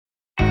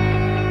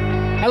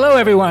Hello,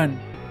 everyone.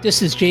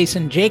 This is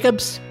Jason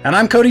Jacobs. And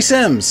I'm Cody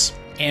Sims.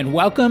 And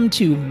welcome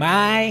to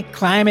My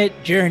Climate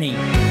Journey.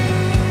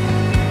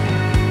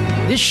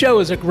 This show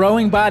is a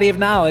growing body of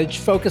knowledge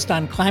focused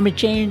on climate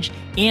change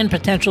and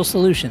potential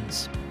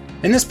solutions.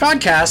 In this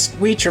podcast,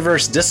 we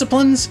traverse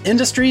disciplines,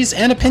 industries,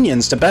 and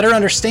opinions to better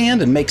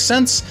understand and make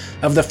sense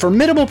of the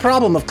formidable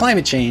problem of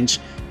climate change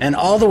and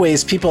all the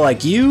ways people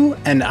like you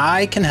and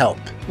I can help.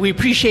 We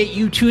appreciate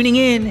you tuning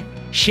in,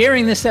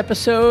 sharing this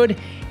episode,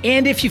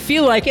 and if you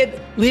feel like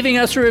it, leaving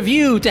us a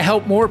review to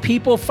help more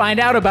people find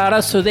out about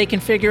us so they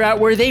can figure out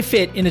where they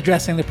fit in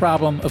addressing the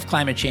problem of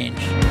climate change.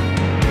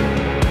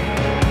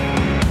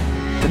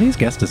 Today's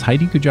guest is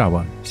Heidi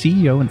Kujawa,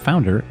 CEO and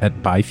founder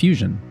at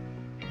ByFusion.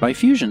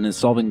 ByFusion is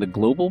solving the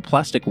global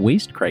plastic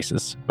waste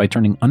crisis by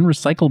turning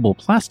unrecyclable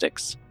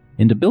plastics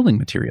into building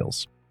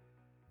materials.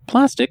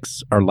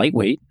 Plastics are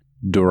lightweight,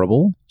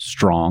 durable,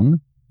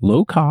 strong,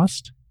 low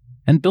cost,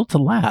 and built to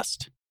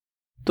last.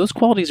 Those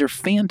qualities are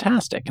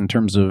fantastic in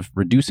terms of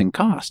reducing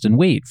cost and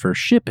weight for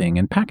shipping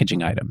and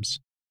packaging items.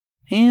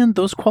 And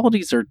those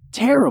qualities are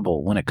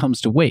terrible when it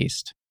comes to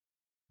waste.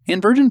 And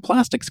virgin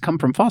plastics come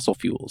from fossil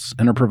fuels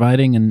and are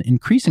providing an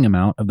increasing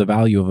amount of the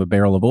value of a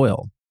barrel of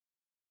oil.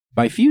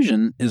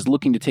 ByFusion is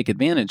looking to take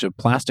advantage of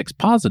plastic's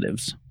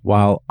positives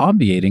while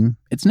obviating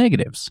its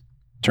negatives,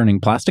 turning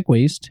plastic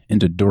waste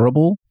into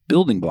durable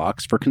building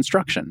blocks for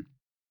construction.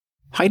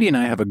 Heidi and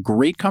I have a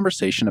great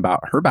conversation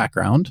about her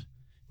background,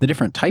 the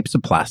different types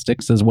of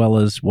plastics, as well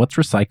as what's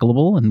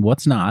recyclable and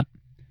what's not.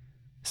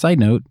 Side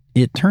note,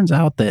 it turns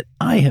out that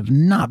I have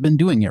not been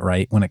doing it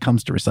right when it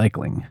comes to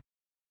recycling.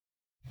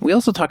 We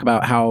also talk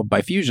about how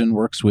ByFusion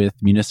works with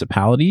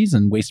municipalities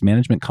and waste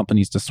management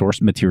companies to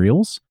source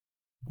materials,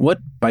 what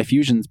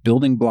ByFusion's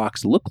building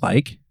blocks look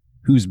like,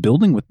 who's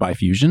building with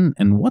ByFusion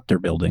and what they're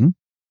building,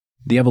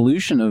 the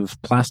evolution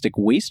of plastic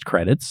waste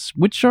credits,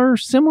 which are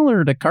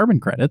similar to carbon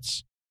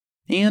credits,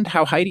 and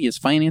how Heidi is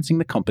financing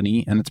the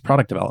company and its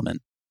product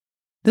development.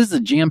 This is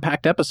a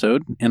jam-packed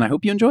episode, and I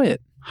hope you enjoy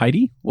it.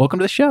 Heidi, welcome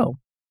to the show.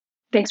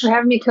 Thanks for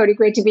having me, Cody.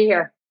 Great to be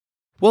here.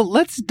 Well,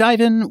 let's dive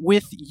in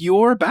with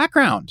your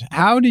background.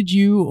 How did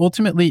you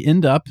ultimately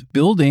end up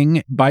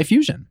building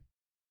ByFusion?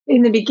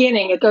 In the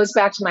beginning, it goes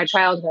back to my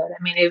childhood.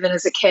 I mean, even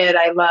as a kid,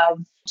 I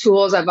loved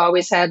tools. I've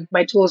always had,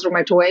 my tools were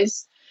my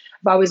toys.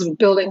 I've always been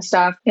building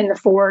stuff in the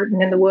fort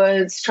and in the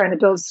woods, trying to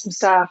build some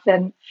stuff.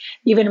 And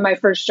even in my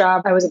first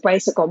job, I was a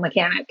bicycle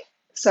mechanic.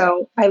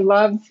 So I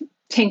love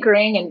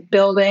tinkering and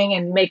building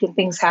and making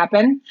things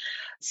happen,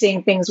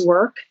 seeing things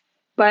work.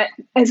 But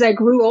as I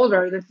grew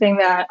older, the thing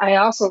that I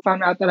also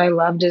found out that I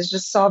loved is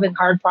just solving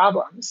hard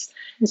problems.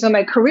 And so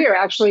my career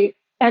actually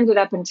ended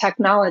up in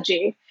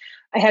technology.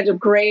 I had a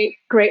great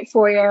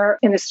foyer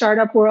in the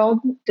startup world,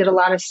 did a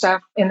lot of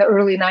stuff in the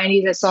early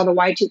 90s. I saw the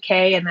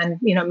Y2K and then,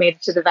 made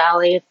it to the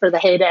Valley for the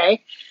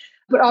heyday.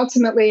 But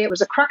ultimately, it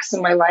was a crux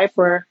in my life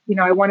where,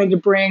 I wanted to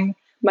bring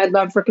my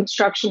love for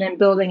construction and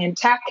building and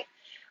tech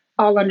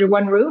all under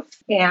one roof.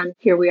 And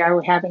here we are,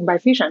 we're having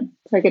ByFusion.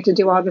 So I get to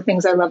do all the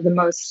things I love the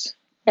most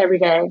every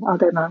day, all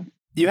day long.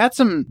 You had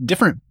some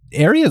different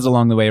areas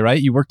along the way, right?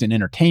 You worked in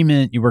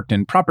entertainment, you worked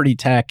in property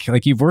tech,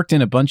 like you've worked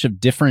in a bunch of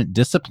different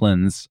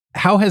disciplines.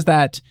 How has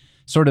that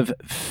sort of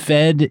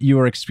fed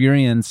your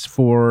experience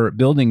for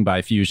building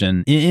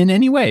ByFusion in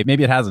any way?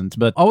 Maybe it hasn't,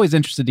 but always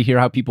interested to hear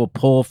how people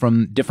pull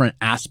from different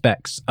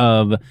aspects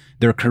of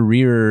their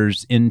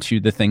careers into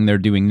the thing they're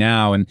doing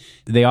now. And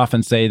they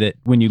often say that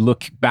when you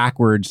look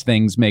backwards,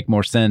 things make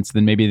more sense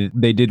than maybe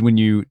they did when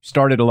you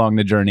started along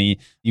the journey.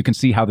 You can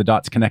see how the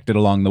dots connected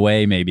along the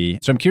way, maybe.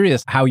 So I'm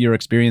curious how your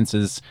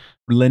experiences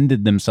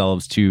lended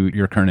themselves to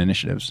your current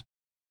initiatives.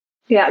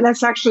 Yeah,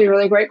 that's actually a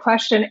really great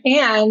question.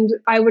 And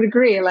I would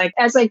agree, like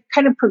as I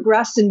kind of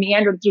progressed and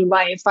meandered through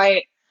life,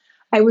 I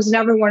was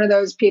never one of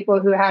those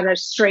people who had a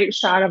straight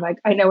shot of like,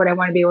 I know what I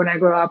want to be when I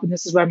grow up and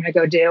this is what I'm going to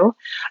go do.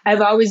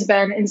 I've always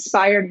been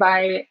inspired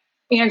by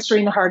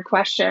answering the hard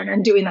question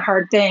and doing the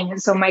hard thing.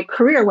 And so my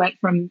career went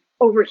from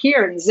over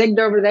here and zigged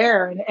over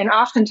there. And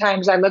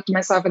oftentimes I looked at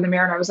myself in the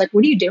mirror and I was like,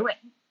 what are you doing?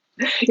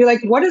 You're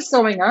like, what is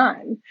going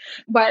on?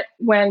 But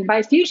when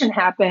ByFusion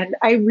happened,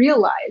 I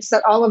realized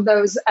that all of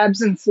those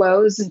ebbs and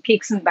flows and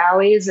peaks and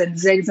valleys and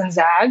zigs and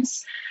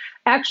zags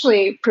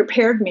actually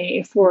prepared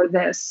me for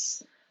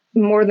this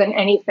more than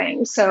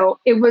anything. So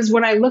it was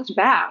when I looked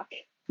back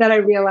that I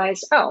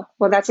realized, oh,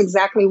 well, that's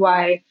exactly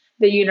why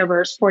the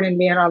universe pointed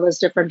me in all those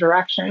different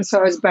directions. So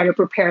I was better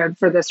prepared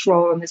for this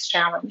role and this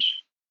challenge.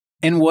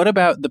 And what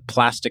about the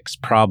plastics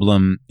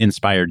problem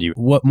inspired you?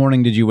 What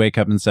morning did you wake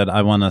up and said,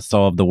 I want to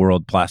solve the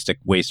world plastic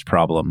waste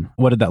problem?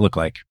 What did that look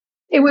like?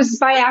 It was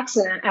by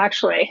accident,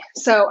 actually.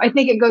 So I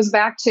think it goes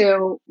back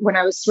to when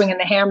I was swinging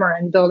the hammer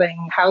and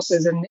building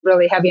houses and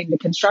really heavy into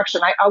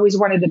construction. I always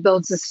wanted to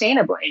build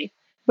sustainably,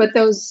 but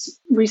those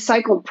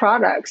recycled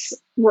products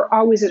were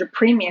always at a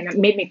premium. It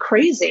made me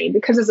crazy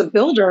because as a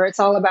builder,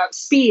 it's all about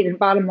speed and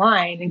bottom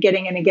line and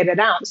getting in and get it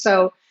out.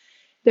 So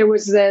there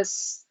was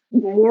this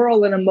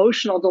moral and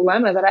emotional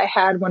dilemma that I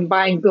had when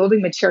buying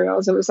building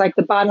materials. It was like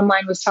the bottom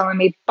line was telling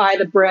me, buy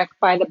the brick,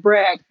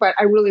 but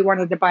I really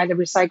wanted to buy the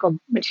recycled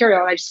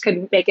material and I just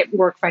couldn't make it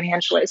work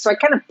financially. So I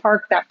kind of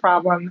parked that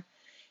problem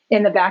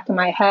in the back of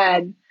my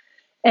head.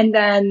 And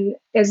then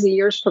as the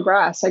years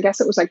progressed, I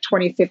guess it was like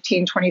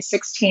 2015,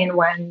 2016,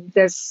 when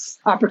this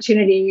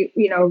opportunity,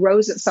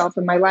 rose itself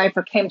in my life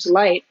or came to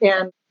light.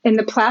 And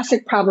the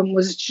plastic problem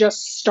was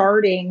just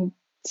starting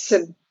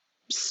to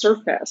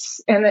surface.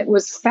 And it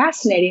was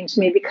fascinating to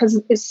me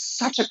because it's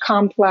such a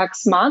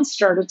complex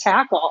monster to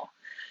tackle.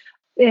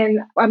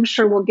 And I'm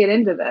sure we'll get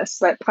into this,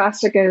 but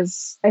plastic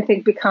has, I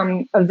think,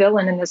 become a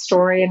villain in this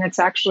story. And it's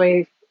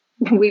actually,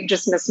 we've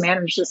just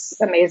mismanaged this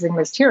amazing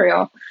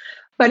material.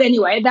 But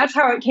anyway, that's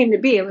how it came to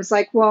be. It was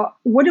like, well,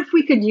 what if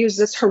we could use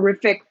this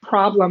horrific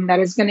problem that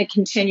is going to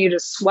continue to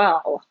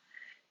swell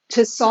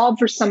to solve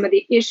for some of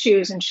the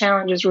issues and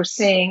challenges we're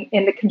seeing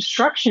in the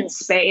construction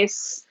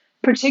space,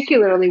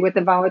 particularly with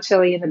the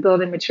volatility in the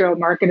building material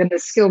market and the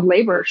skilled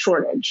labor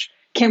shortage?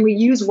 Can we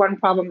use one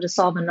problem to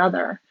solve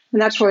another?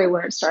 And that's really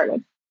where it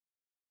started.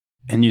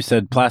 And you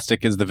said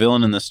plastic is the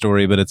villain in the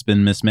story, but it's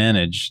been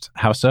mismanaged.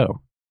 How so?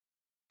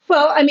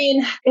 Well, I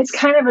mean, it's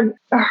kind of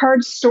a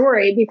hard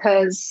story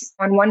because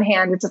on one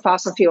hand, it's a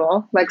fossil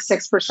fuel, like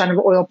 6% of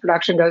oil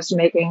production goes to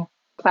making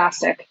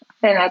plastic,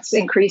 and that's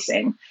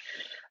increasing.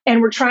 And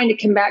we're trying to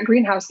combat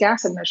greenhouse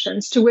gas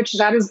emissions, to which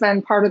that has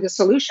been part of the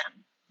solution.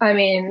 I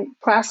mean,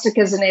 plastic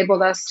has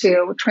enabled us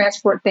to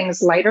transport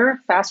things lighter,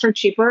 faster,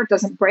 cheaper. It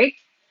doesn't break,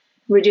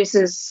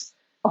 reduces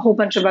a whole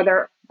bunch of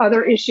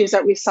other issues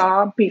that we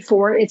saw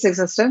before its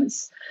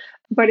existence.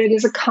 But it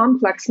is a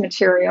complex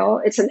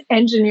material. It's an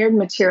engineered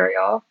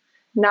material.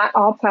 Not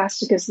all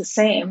plastic is the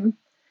same.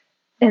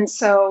 And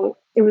so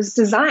it was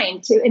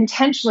designed to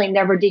intentionally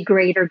never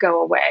degrade or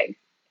go away.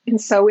 And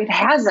so it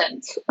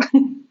hasn't.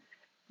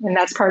 And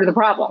that's part of the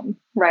problem,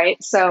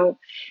 right? So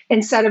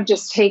instead of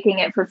just taking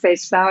it for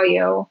face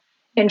value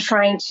and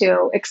trying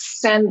to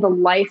extend the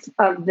life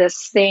of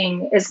this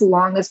thing as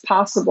long as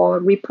possible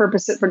and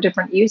repurpose it for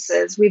different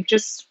uses, we've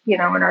just,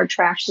 in our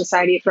trash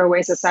society,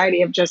 throwaway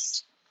society, have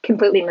just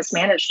completely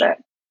mismanaged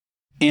it.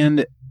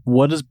 And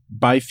what does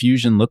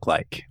ByFusion look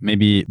like?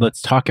 Maybe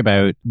let's talk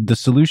about the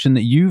solution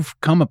that you've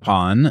come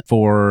upon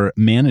for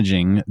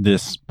managing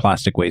this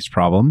plastic waste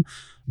problem.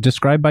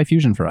 Describe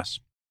ByFusion for us.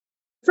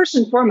 First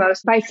and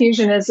foremost,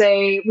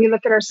 ByFusion we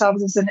look at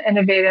ourselves as an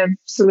innovative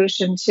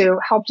solution to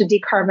help to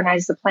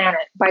decarbonize the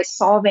planet by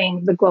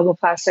solving the global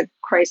plastic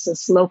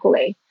crisis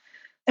locally.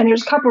 And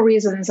there's a couple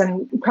reasons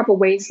and a couple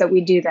ways that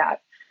we do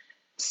that.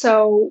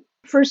 So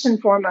first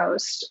and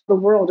foremost, the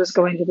world is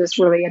going through this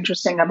really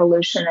interesting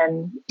evolution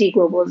and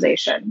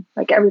deglobalization.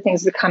 Like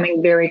everything's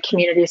becoming very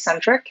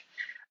community-centric.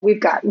 We've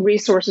got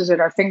resources at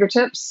our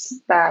fingertips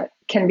that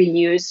can be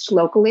used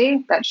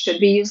locally, that should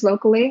be used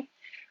locally.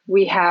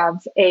 We have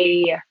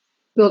a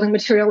building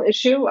material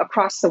issue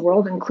across the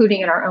world,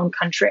 including in our own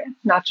country,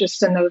 not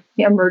just in the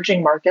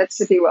emerging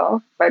markets, if you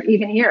will, but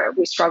even here,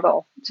 we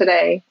struggle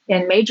today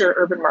in major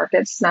urban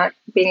markets, not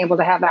being able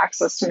to have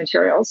access to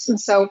materials. And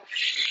so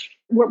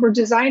what we're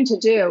designed to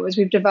do is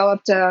we've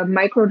developed a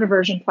micro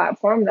diversion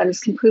platform that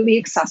is completely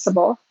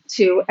accessible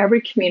to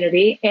every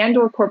community and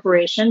or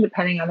corporation,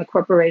 depending on the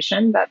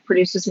corporation that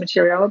produces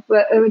material.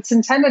 But it's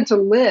intended to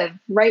live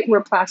right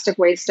where plastic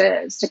waste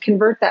is, to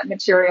convert that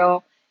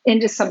material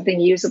into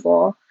something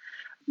usable.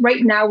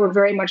 Right now, we're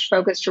very much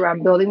focused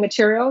around building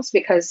materials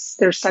because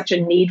there's such a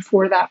need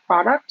for that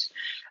product.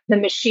 The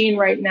machine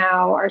right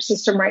now, our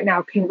system right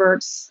now,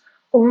 converts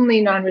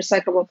only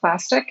non-recyclable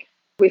plastic.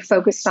 We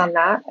focused on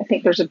that. I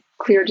think there's a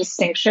clear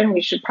distinction.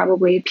 We should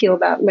probably peel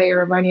that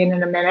layer of onion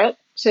in a minute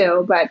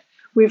too, but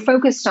we're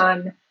focused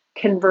on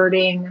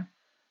converting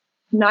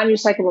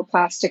non-recyclable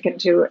plastic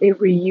into a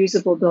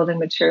reusable building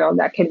material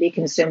that can be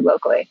consumed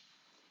locally.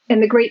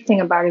 And the great thing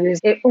about it is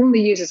it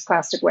only uses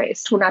plastic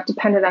waste. We're not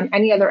dependent on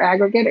any other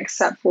aggregate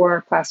except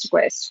for plastic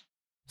waste.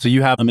 So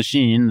you have a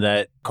machine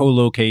that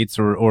co-locates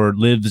or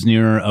lives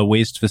near a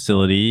waste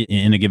facility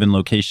in a given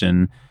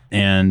location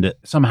and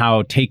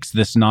somehow takes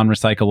this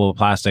non-recyclable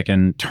plastic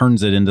and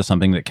turns it into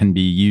something that can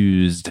be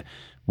used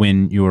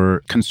when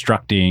you're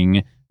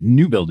constructing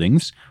new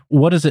buildings.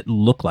 What does it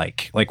look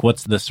like? Like,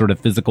 what's the sort of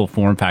physical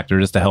form factor,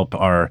 just to help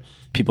our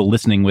people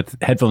listening with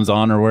headphones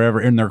on or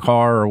wherever, in their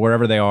car or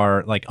wherever they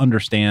are, like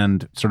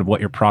understand sort of what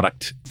your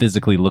product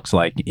physically looks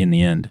like in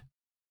the end?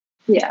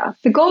 Yeah,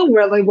 the goal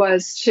really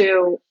was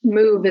to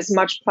move as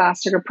much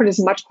plastic or put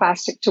as much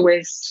plastic to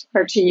waste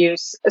or to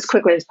use as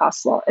quickly as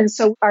possible. And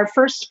so our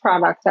first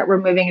product that we're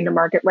moving into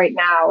market right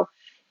now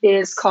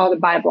is called a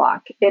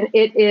ByBlock. And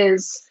it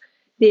is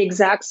the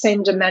exact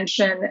same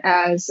dimension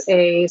as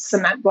a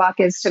cement block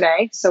is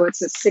today. So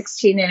it's a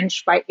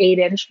 16-inch by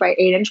 8-inch by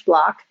 8-inch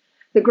block.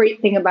 The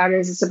great thing about it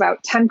is it's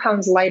about 10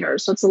 pounds lighter,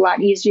 so it's a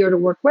lot easier to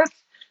work with.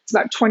 It's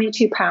about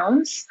 22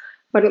 pounds,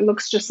 but it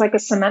looks just like a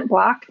cement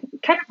block,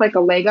 kind of like a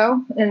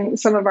Lego. And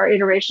some of our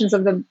iterations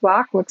of the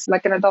block looks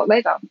like an adult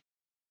Lego.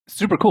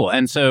 Super cool.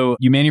 And so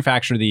you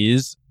manufacture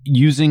these.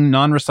 using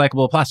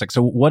non-recyclable plastic.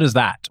 So what is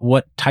that?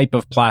 What type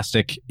of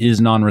plastic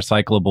is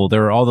non-recyclable?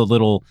 There are all the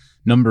little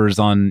numbers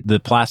on the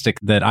plastic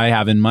that I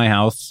have in my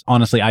house.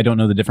 Honestly, I don't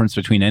know the difference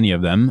between any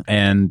of them.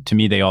 And to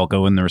me, they all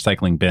go in the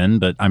recycling bin,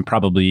 but I'm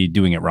probably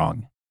doing it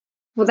wrong.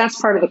 Well,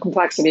 that's part of the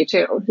complexity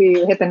too.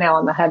 You hit the nail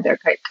on the head there,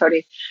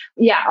 Cody.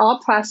 Yeah,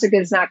 all plastic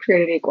is not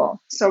created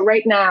equal. So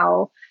right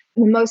now,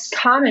 the most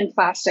common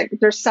plastic,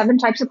 there's 7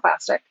 types of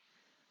plastic.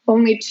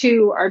 Only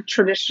 2 are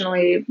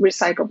traditionally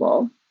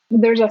recyclable.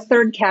 There's a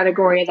third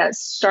category that's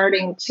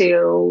starting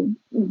to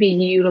be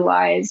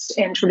utilized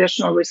in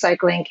traditional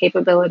recycling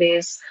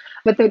capabilities.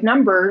 But the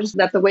numbers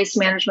that the waste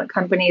management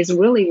companies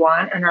really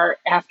want and are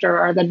after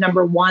are the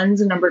number 1s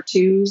and number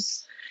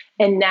 2s,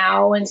 and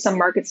now in some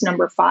markets,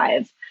 number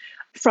 5.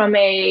 From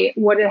a,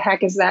 what the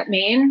heck does that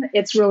mean?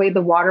 It's really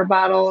the water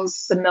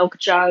bottles, the milk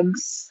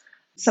jugs,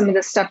 some of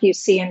the stuff you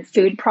see in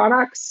food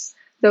products.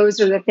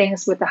 Those are the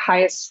things with the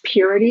highest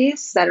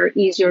purities that are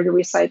easier to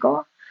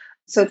recycle.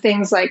 So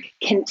things like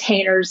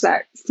containers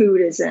that food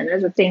is in are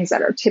the things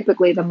that are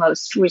typically the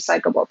most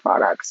recyclable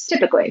products,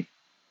 typically.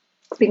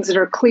 Things that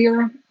are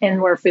clear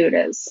and where food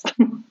is.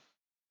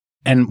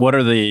 And what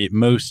are the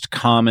most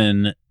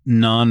common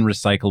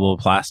non-recyclable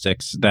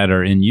plastics that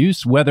are in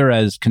use, whether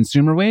as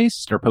consumer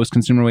waste or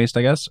post-consumer waste,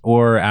 I guess,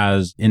 or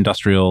as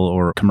industrial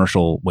or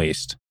commercial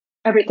waste?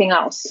 Everything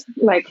else,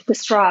 like the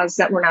straws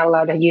that we're not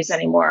allowed to use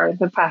anymore,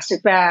 the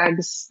plastic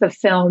bags, the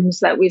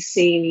films that we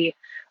see,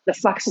 the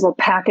flexible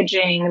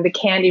packaging, the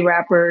candy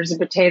wrappers, the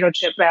potato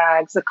chip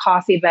bags, the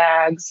coffee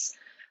bags,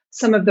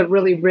 some of the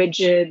really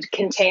rigid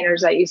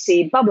containers that you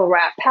see, bubble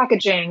wrap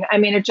packaging. I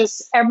mean, it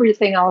just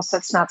everything else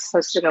that's not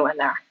supposed to go in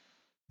there.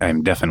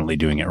 I'm definitely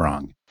doing it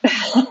wrong.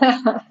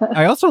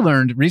 I also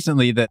learned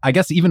recently that I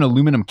guess even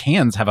aluminum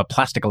cans have a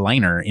plastic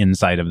liner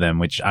inside of them,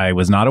 which I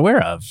was not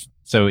aware of.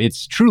 So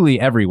it's truly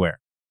everywhere.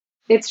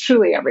 It's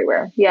truly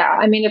everywhere. Yeah.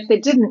 I mean, if they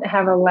didn't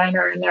have a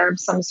liner in there of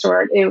some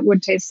sort, it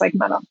would taste like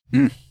metal.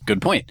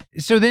 Good point.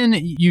 So then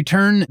you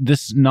turn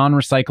this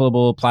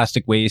non-recyclable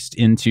plastic waste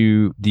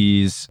into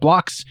these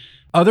blocks.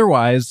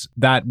 Otherwise,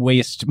 that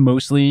waste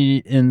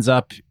mostly ends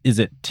up, is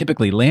it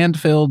typically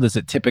landfilled? Is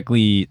it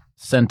typically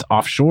sent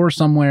offshore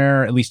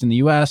somewhere, at least in the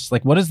US?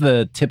 Like, what does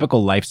the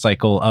typical life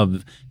cycle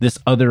of this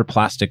other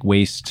plastic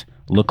waste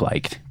look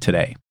like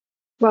today?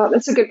 Well,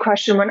 that's a good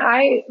question. When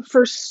I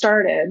first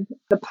started,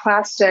 the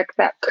plastic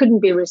that couldn't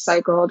be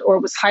recycled or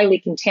was highly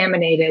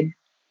contaminated,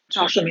 which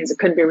also means it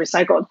couldn't be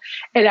recycled,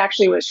 it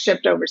actually was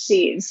shipped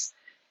overseas.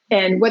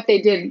 And what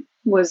they did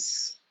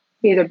was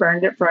either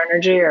burned it for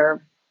energy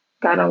or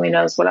God only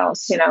knows what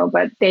else,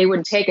 but they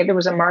would take it. There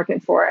was a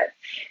market for it.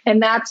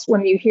 And that's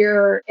when you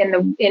hear in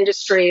the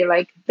industry,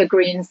 like the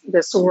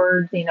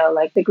sword,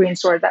 like the green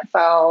sword that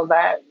fell,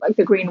 that like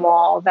the green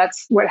wall,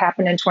 that's what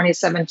happened in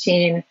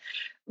 2017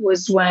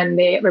 was when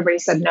everybody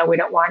said, no, we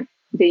don't want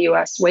the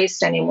U.S.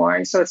 waste anymore.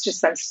 And so it's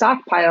just been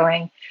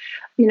stockpiling.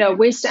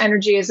 Waste to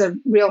energy is a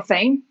real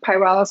thing.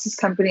 Pyrolysis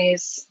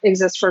companies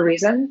exist for a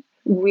reason.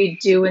 We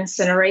do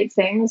incinerate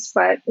things,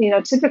 but,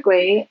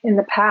 typically in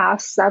the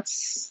past,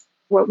 that's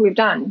what we've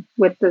done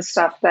with the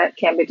stuff that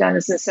can be done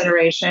is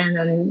incineration.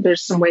 And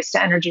there's some waste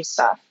to energy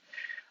stuff.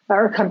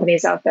 There are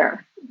companies out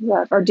there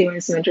that are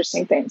doing some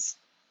interesting things.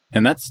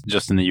 And that's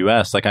just in the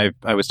U.S. Like I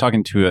was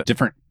talking to a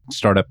different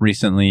startup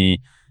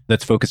recently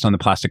that's focused on the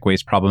plastic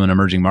waste problem in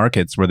emerging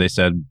markets, where they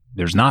said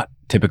there's not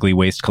typically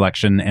waste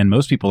collection and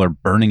most people are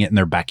burning it in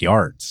their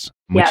backyards,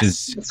 which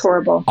is it's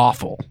horrible.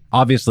 Awful,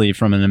 obviously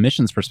from an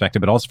emissions perspective,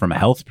 but also from a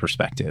health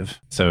perspective.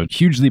 So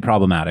hugely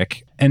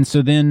problematic. And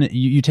so then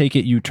you take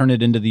it, you turn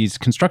it into these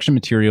construction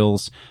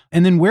materials.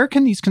 And then where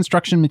can these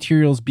construction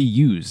materials be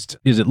used?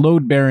 Is it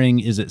load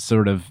bearing? Is it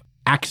sort of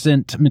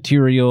accent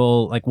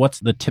material? Like what's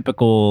the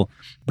typical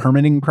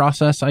permitting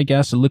process, I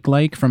guess, look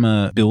like from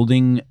a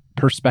building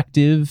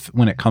perspective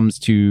when it comes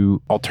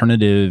to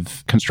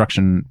alternative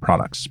construction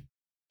products?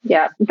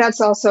 Yeah,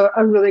 that's also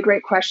a really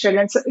great question.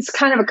 It's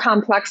kind of a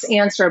complex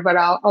answer, but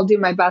I'll do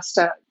my best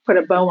to put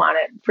a bow on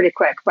it pretty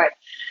quick. But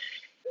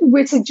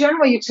with a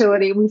general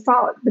utility, we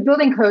follow the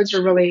building codes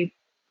are really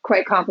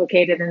quite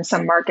complicated in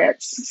some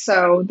markets.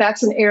 So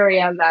that's an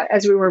area that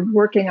as we were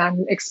working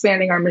on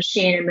expanding our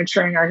machine and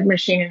maturing our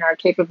machine and our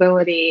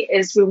capability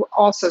is we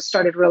also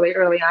started really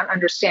early on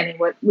understanding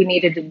what we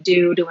needed to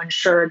do to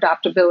ensure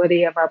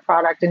adaptability of our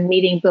product and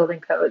meeting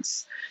building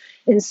codes.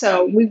 And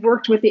so we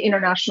worked with the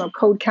International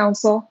Code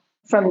Council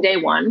from day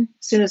one.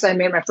 As soon as I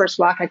made my first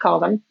block, I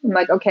called them. I'm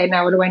like, okay,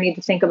 now what do I need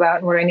to think about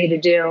and what do I need to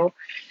do?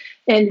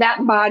 And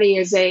that body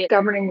is a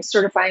governing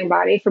certifying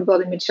body for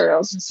building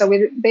materials. And so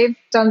they've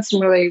done some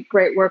really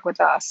great work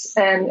with us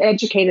and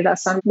educated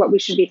us on what we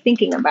should be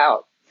thinking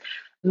about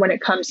when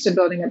it comes to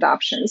building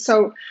adoption.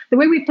 So the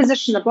way we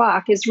position the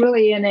block is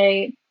really in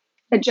a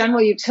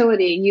general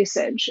utility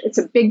usage. It's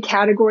a big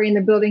category in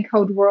the building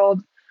code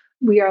world.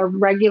 We are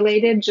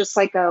regulated just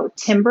like a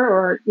timber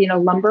or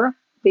lumber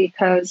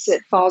because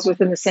it falls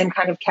within the same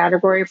kind of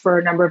category for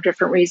a number of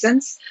different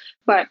reasons.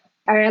 But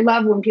I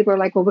love when people are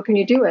like, well, what can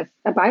you do with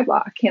a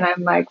ByBlock? And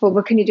I'm like, well,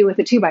 what can you do with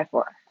a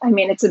 2x4? I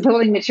mean, it's a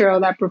building material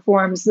that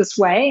performs this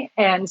way.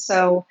 And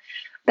so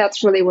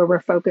that's really where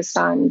we're focused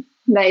on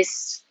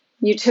nice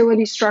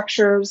utility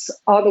structures,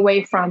 all the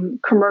way from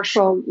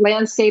commercial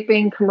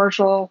landscaping,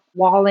 commercial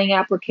walling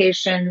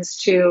applications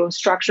to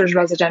structures,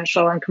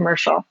 residential and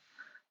commercial.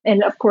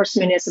 And of course,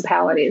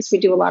 municipalities. We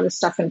do a lot of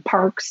stuff in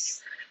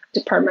parks,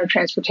 Department of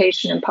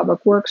Transportation and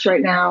Public Works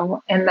right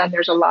now. And then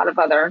there's a lot of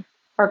other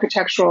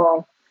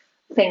architectural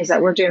things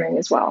that we're doing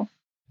as well.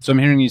 So I'm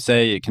hearing you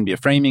say it can be a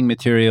framing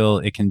material,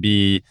 it can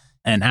be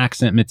an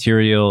accent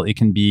material, it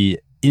can be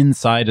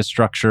inside a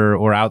structure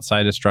or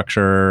outside a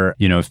structure.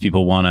 You know, if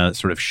people want to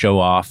sort of show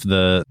off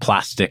the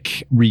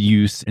plastic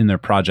reuse in their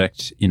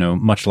project, you know,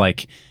 much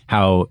like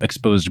how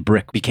exposed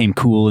brick became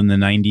cool in the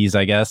 90s,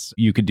 I guess,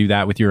 you could do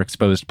that with your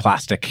exposed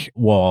plastic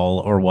wall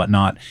or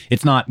whatnot.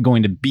 It's not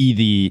going to be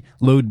the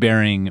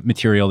load-bearing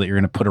material that you're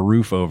going to put a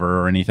roof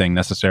over or anything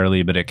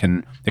necessarily, but it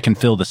can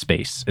fill the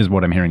space, is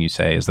what I'm hearing you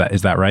say. Is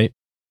that right?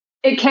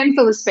 It can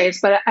fill the space,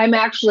 but I'm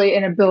actually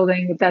in a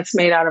building that's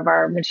made out of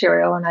our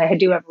material, and I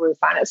do have a roof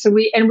on it. So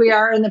we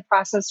are in the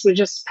process. We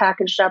just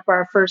packaged up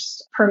our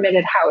first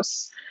permitted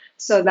house,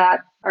 so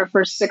that our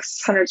first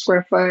 600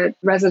 square foot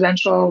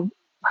residential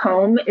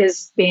home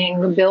is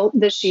being built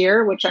this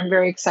year, which I'm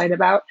very excited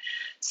about.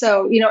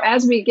 So, you know,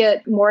 as we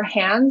get more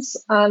hands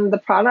on the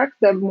product,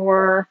 the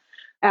more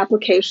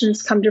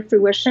applications come to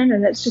fruition,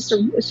 and it's just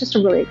a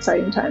really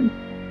exciting time.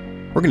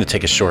 We're going to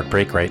take a short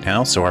break right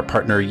now so our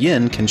partner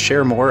Yin can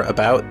share more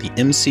about the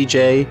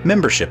MCJ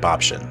membership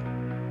option.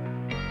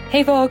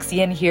 Hey folks,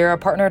 Yin here, a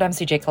partner at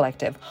MCJ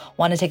Collective.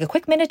 Want to take a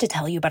quick minute to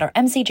tell you about our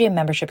MCJ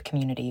membership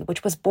community,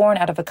 which was born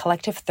out of a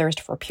collective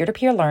thirst for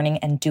peer-to-peer learning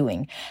and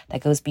doing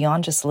that goes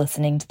beyond just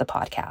listening to the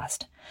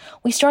podcast.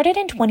 We started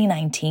in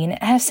 2019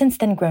 and have since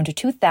then grown to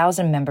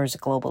 2,000 members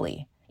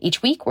globally.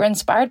 Each week, we're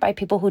inspired by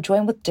people who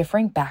join with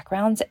differing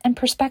backgrounds and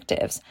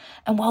perspectives.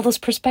 And while those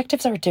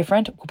perspectives are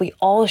different, what we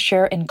all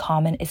share in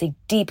common is a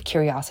deep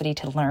curiosity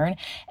to learn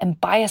and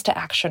bias to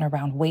action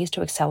around ways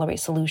to accelerate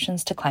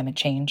solutions to climate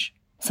change.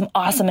 Some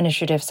awesome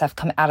initiatives have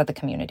come out of the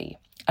community.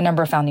 A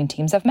number of founding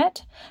teams have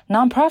met,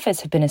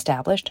 nonprofits have been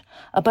established,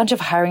 a bunch of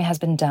hiring has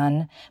been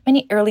done,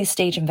 many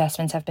early-stage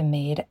investments have been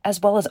made, as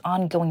well as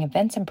ongoing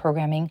events and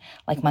programming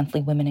like monthly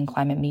Women in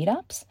Climate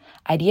meetups,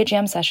 idea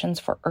jam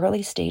sessions for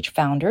early-stage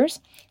founders,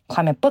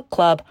 climate book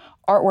club,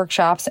 art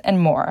workshops,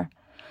 and more.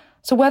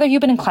 So whether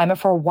you've been in climate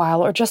for a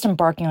while or just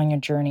embarking on your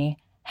journey,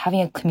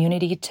 having a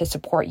community to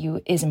support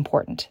you is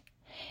important.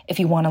 If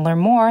you want to learn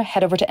more,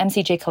 head over to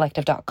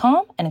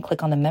mcjcollective.com and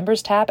click on the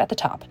Members tab at the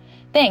top.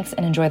 Thanks,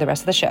 and enjoy the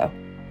rest of the show.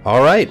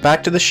 All right,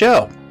 back to the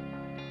show.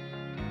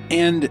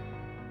 And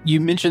you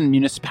mentioned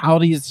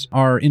municipalities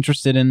are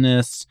interested in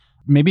this.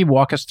 Maybe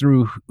walk us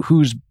through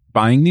who's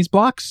buying these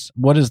blocks.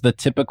 What does the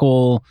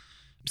typical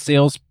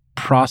sales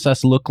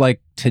process look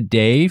like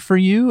today for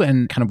you,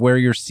 and kind of where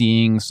you're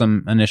seeing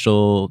some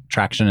initial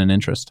traction and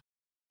interest?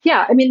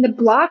 Yeah, I mean, the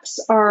blocks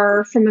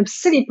are, from a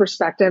city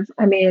perspective,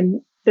 I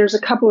mean, there's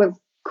a couple of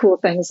cool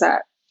things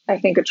that I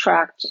think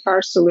attract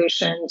our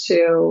solution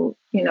to,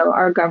 you know,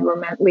 our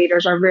government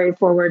leaders, are very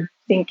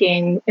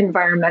forward-thinking,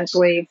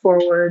 environmentally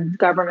forward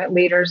government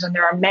leaders, and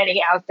there are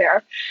many out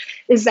there,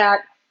 is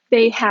that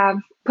they have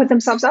put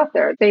themselves out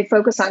there. They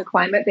focus on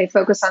climate, they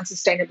focus on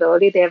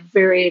sustainability, they have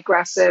very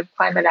aggressive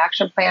climate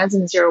action plans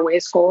and zero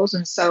waste goals.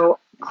 And so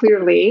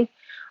clearly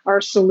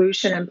our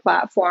solution and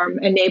platform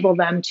enable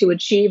them to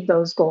achieve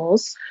those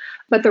goals,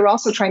 but they're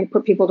also trying to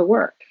put people to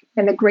work.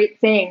 And the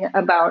great thing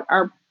about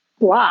our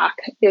block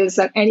is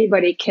that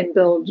anybody can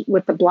build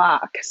with the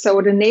block. So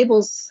it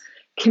enables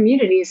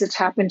communities to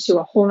tap into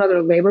a whole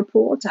other labor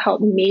pool to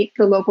help meet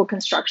the local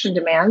construction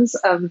demands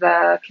of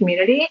the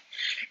community.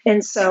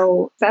 And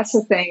so that's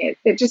the thing.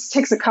 It just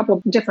ticks a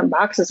couple different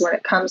boxes when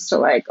it comes to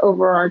like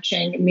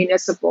overarching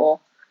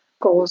municipal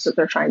goals that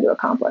they're trying to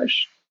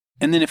accomplish.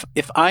 And then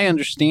if I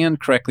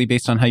understand correctly,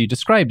 based on how you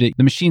described it,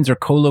 the machines are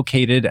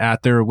co-located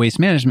at their waste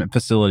management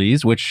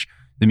facilities, which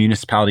the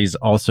municipalities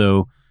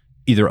also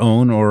either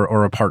own or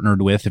are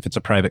partnered with if it's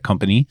a private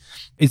company.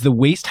 Is the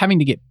waste having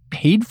to get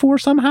paid for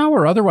somehow,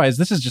 or otherwise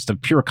this is just a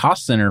pure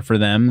cost center for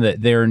them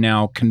that they're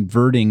now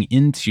converting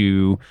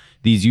into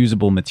these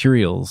usable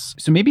materials?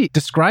 So maybe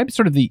describe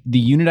sort of the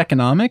unit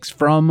economics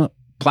from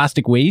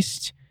plastic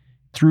waste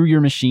through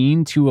your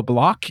machine to a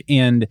block,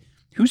 and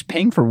who's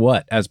paying for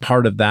what as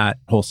part of that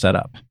whole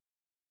setup?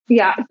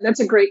 Yeah, that's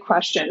a great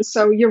question.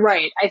 So you're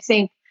right. I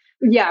think,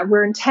 yeah,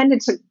 we're intended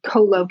to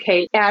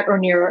co-locate at or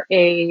near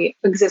a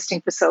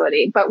existing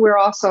facility, but we're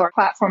also, our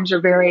platforms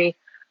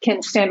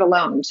can stand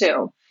alone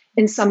too.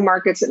 In some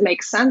markets, it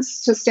makes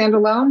sense to stand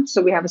alone.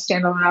 So we have a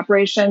standalone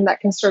operation that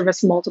can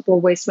service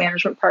multiple waste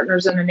management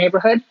partners in a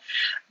neighborhood.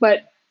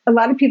 But a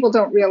lot of people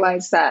don't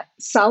realize that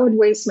solid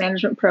waste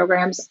management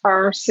programs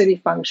are city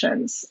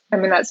functions. I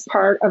mean, that's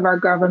part of our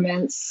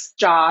government's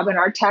job, and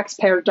our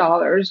taxpayer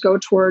dollars go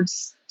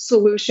towards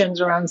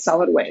solutions around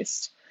solid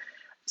waste.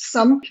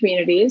 Some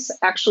communities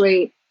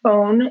actually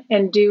own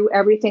and do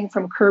everything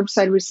from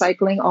curbside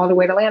recycling all the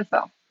way to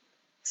landfill.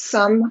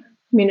 Some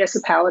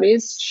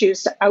municipalities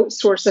choose to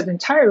outsource it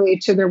entirely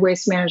to their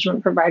waste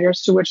management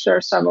providers, to which there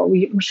are several.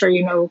 I'm sure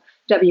you know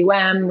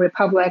WM,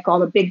 Republic, all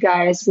the big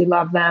guys. We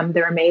love them.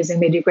 They're amazing.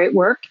 They do great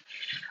work.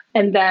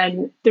 And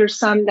then there's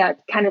some that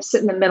kind of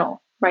sit in the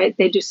middle, right?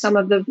 They do some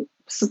of the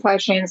supply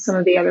chain, some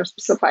of the other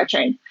supply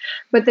chain.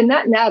 But the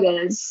net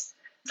is,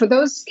 for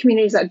those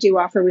communities that do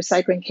offer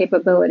recycling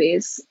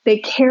capabilities, they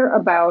care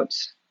about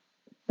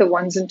the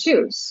ones and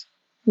twos.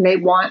 They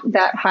want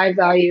that high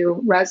value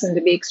resin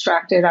to be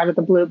extracted out of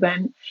the blue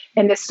bin.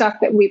 And the stuff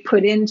that we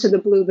put into the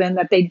blue bin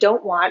that they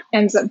don't want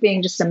ends up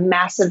being just a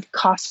massive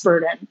cost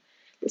burden.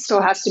 It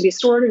still has to be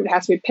sorted, it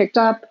has to be picked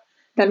up,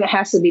 then it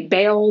has to be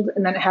baled,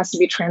 and then it has to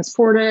be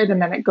transported,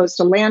 and then it goes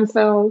to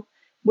landfill,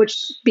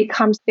 which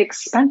becomes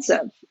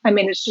expensive. I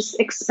mean, it's just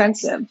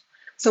expensive.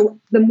 So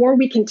the more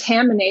we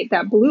contaminate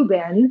that blue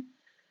bin,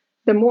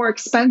 the more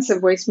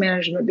expensive waste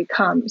management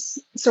becomes.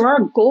 So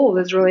our goal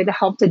is really to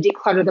help to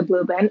declutter the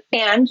blue bin.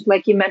 And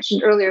like you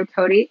mentioned earlier,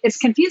 Cody, it's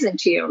confusing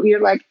to you.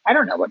 You're like, I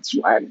don't know what's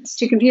what. It's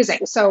too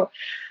confusing. So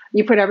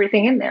you put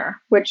everything in there,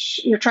 which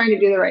you're trying to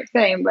do the right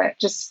thing, but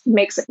just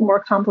makes it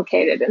more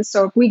complicated. And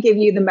so if we give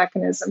you the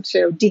mechanism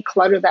to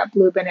declutter that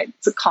blue bin,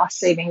 it's a cost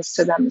savings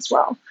to them as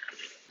well.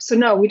 So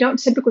no, we don't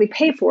typically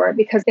pay for it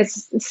because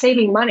it's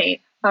saving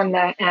money on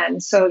that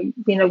end. So,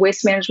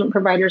 waste management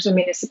providers and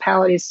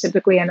municipalities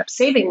typically end up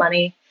saving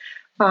money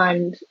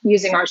on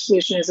using our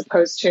solution as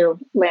opposed to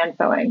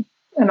landfilling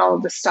and all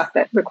of the stuff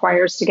that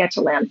requires to get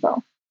to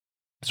landfill.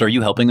 So are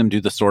you helping them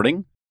do the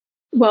sorting?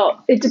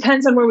 Well, it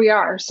depends on where we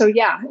are. So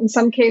yeah, in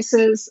some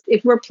cases,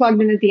 if we're plugged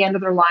in at the end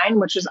of their line,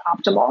 which is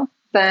optimal,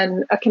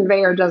 then a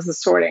conveyor does the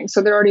sorting.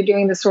 So they're already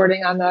doing the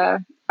sorting on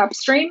the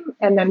upstream,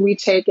 and then we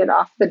take it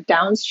off the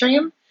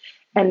downstream,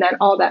 and then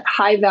all that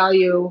high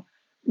value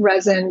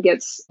resin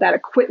gets that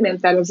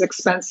equipment that is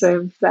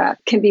expensive that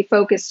can be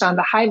focused on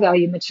the high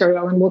value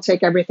material, and we'll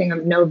take everything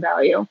of no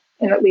value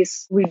and at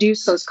least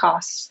reduce those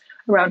costs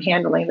around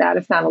handling that,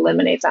 if not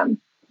eliminate them,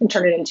 and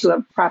turn it into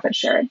a profit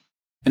sharing.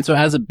 And so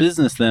as a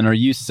business then, are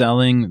you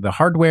selling the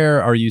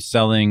hardware? Are you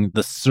selling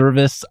the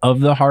service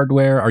of the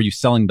hardware? Are you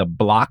selling the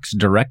blocks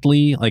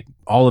directly? Like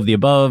all of the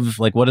above?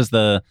 Like what does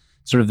the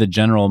sort of the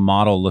general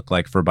model look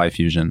like for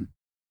ByFusion?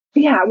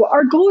 Yeah, well,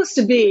 our goal is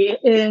to be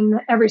in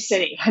every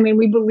city. I mean,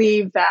 we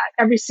believe that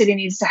every city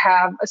needs to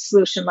have a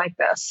solution like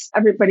this.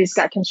 Everybody's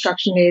got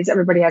construction needs.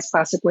 Everybody has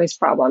plastic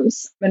waste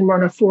problems, and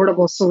we're an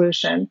affordable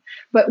solution.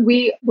 But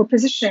we're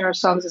positioning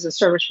ourselves as a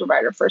service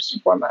provider first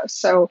and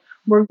foremost. So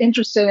we're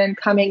interested in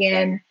coming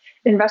in,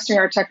 investing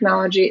our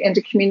technology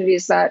into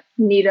communities that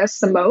need us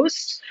the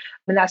most.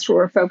 And that's where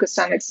we're focused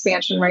on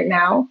expansion right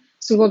now.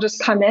 So we'll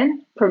just come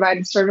in,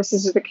 provide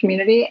services to the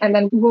community, and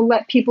then we'll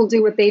let people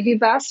do what they do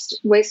best,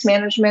 waste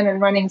management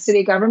and running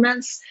city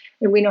governments.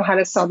 And we know how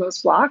to sell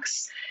those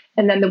blocks.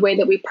 And then the way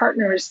that we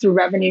partner is through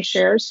revenue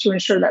shares to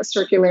ensure that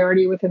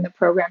circularity within the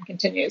program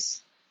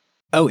continues.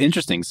 Oh,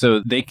 interesting.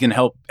 So they can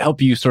help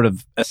you sort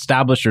of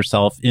establish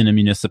yourself in a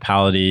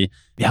municipality,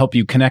 help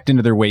you connect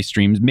into their waste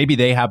streams. Maybe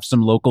they have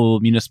some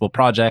local municipal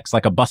projects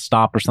like a bus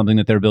stop or something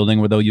that they're building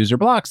where they'll use your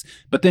blocks,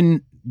 but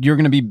then you're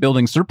going to be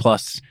building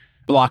surplus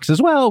blocks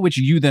as well, which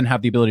you then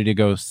have the ability to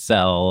go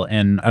sell.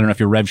 And I don't know if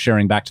you're rev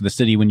sharing back to the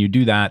city when you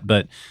do that,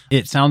 but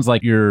it sounds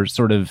like you're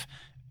sort of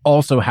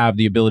also have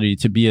the ability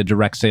to be a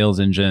direct sales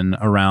engine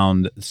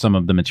around some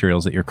of the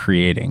materials that you're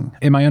creating.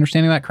 Am I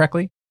understanding that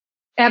correctly?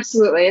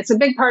 Absolutely. It's a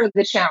big part of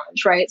the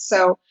challenge, right?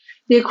 So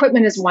the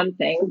equipment is one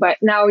thing, but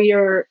now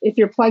if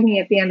you're plugging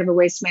at the end of a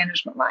waste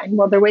management line,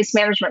 well, they're waste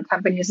management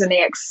companies and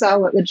they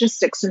excel at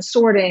logistics and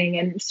sorting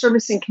and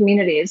servicing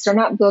communities. They're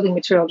not building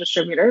material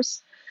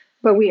distributors.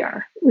 But we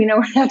are. We know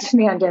where that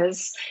demand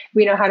is.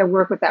 We know how to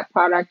work with that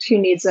product, who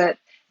needs it.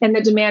 And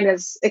the demand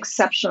is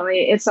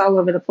it's all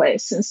over the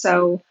place. And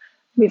so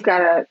we've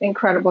got an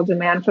incredible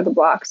demand for the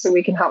block, so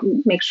we can help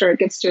make sure it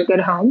gets to a good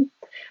home.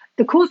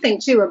 The cool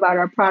thing, too, about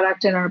our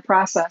product and our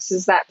process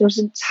is that there's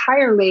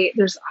 100%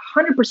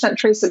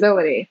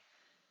 traceability.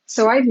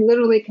 So I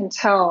literally can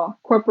tell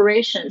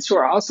corporations who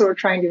are also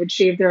trying to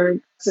achieve their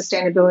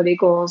sustainability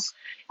goals,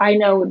 I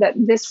know that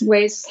this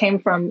waste came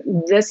from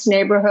this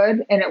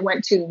neighborhood and it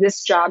went to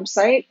this job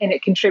site and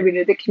it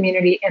contributed to the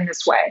community in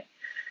this way.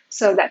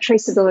 So that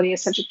traceability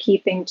is such a key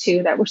thing,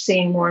 too, that we're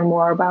seeing more and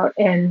more about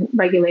in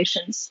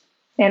regulations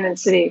and in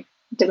city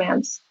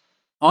demands.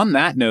 On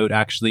that note,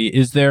 actually,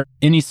 is there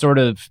any sort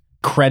of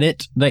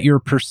credit that you're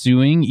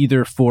pursuing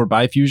either for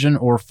ByFusion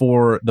or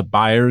for the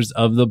buyers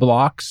of the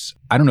blocks?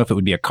 I don't know if it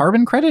would be a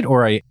carbon credit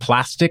or a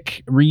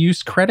plastic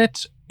reuse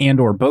credit and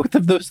or both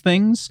of those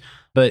things.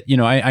 But,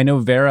 I know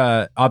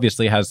Vera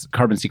obviously has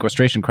carbon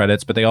sequestration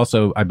credits, but they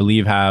also, I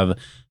believe, have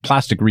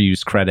plastic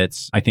reuse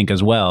credits, I think,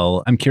 as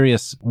well. I'm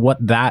curious what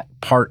that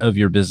part of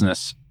your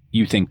business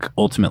you think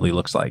ultimately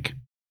looks like.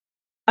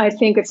 I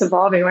think it's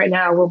evolving right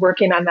now. We're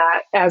working on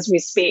that as we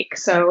speak.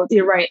 So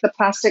you're right. The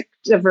plastic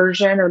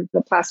diversion or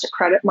the plastic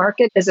credit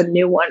market is a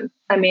new one.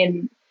 I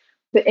mean,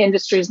 the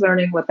industry is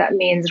learning what that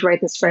means right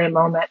this very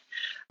moment.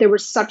 There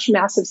was such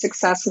massive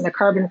success in the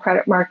carbon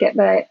credit market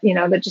that,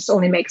 that just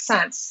only makes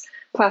sense.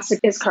 Plastic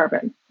is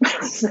carbon.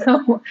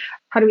 So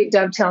How do we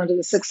dovetail into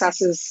the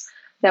successes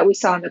that we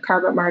saw in the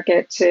carbon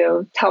market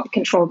to help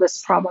control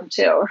this problem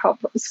too, or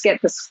help us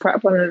get this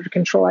problem under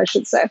control, I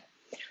should say.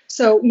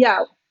 So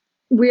yeah,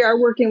 we are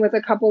working with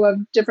a couple of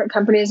different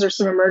companies. There's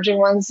some emerging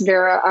ones.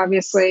 Vera,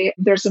 obviously.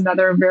 There's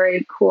another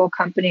very cool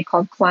company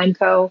called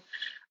Climeco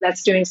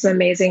that's doing some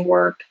amazing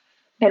work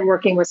and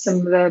working with some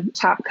of the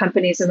top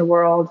companies in the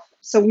world.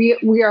 So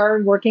we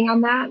are working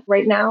on that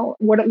right now.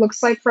 What it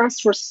looks like for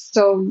us, we're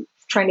still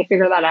trying to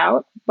figure that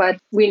out. But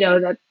we know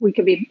that we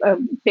could be a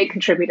big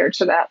contributor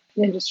to that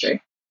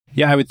industry.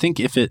 Yeah, I would think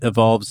if it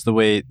evolves the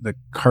way the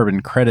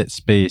carbon credit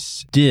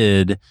space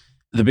did,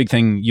 the big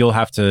thing you'll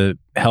have to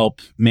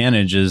help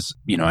manage is,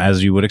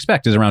 as you would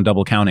expect, is around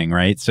double counting,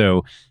 right?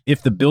 So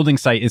if the building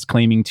site is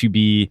claiming to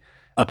be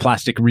a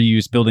plastic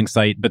reuse building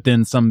site, but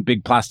then some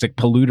big plastic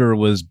polluter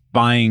was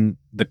buying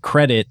the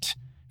credit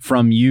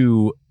from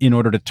you in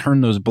order to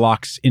turn those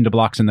blocks into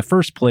blocks in the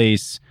first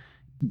place,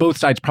 both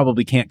sides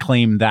probably can't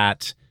claim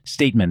that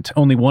statement.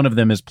 Only one of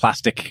them is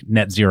plastic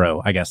net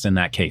zero, I guess, in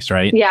that case,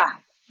 right? Yeah,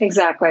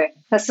 exactly.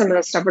 That's some of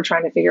the stuff we're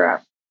trying to figure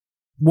out.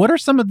 What are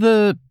some of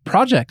the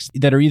projects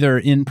that are either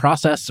in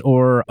process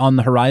or on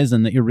the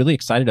horizon that you're really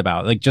excited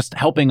about? Like just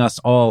helping us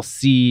all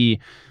see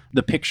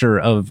the picture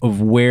of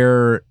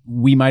where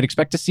we might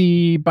expect to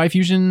see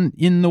ByFusion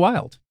in the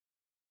wild.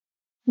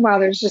 Wow,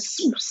 there's just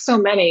so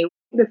many.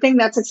 The thing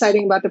that's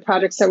exciting about the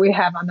projects that we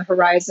have on the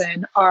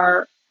horizon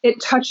are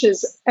it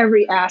touches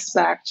every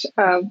aspect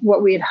of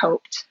what we had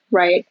hoped,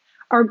 right?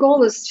 Our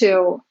goal is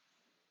to,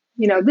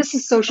 this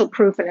is social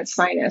proof in its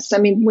finest. I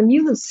mean, when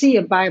you see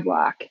a buy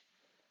block,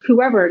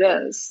 whoever it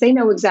is, they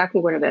know exactly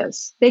what it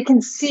is. They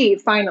can see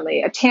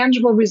finally a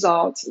tangible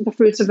result, the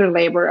fruits of their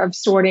labor of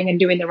sorting and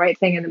doing the right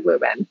thing in the blue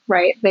bin,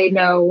 right? They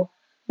know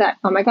that,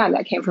 oh my God,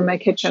 that came from my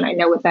kitchen. I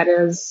know what that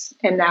is.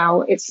 And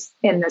now it's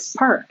in this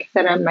park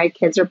that my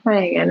kids are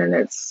playing in, and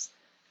it's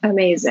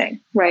amazing,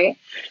 right?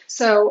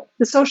 So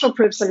the social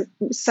proof's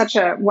such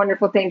a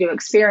wonderful thing to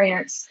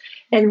experience.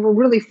 And we're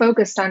really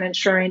focused on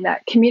ensuring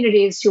that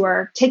communities who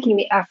are taking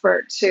the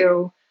effort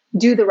to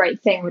do the right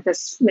thing with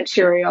this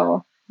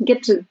material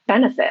get to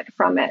benefit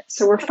from it.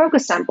 So we're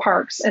focused on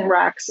parks and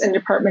recs and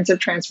departments of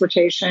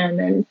transportation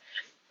and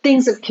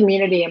things of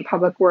community and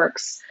public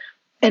works.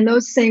 And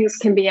those things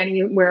can be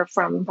anywhere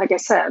from, like I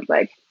said,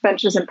 like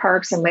benches and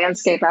parks and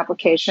landscape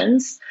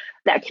applications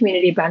that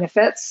community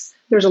benefits.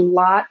 There's a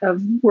lot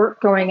of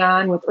work going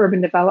on with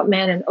urban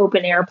development and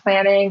open air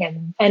planning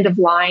and end of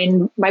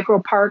line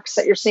micro parks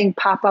that you're seeing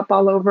pop up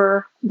all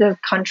over the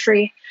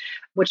country,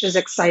 which is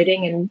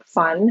exciting and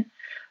fun.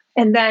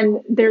 And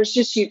then there's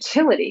just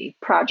utility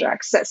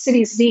projects that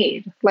cities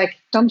need, like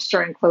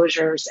dumpster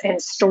enclosures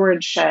and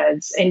storage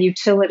sheds and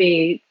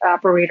utility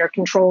operator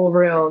control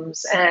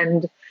rooms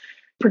and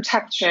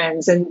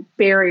protections and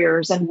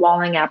barriers and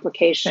walling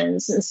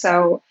applications. And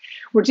so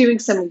we're doing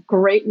some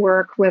great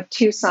work with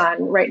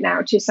Tucson right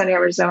now, Tucson,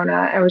 Arizona.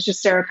 I was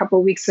just there a couple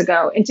of weeks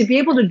ago. And to be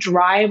able to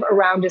drive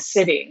around a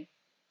city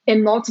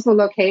in multiple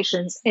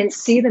locations and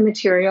see the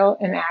material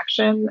in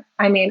action,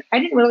 I mean, I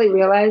didn't really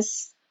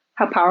realize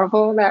how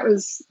powerful that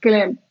was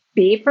going to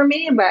be for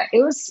me, but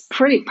it was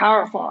pretty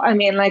powerful. I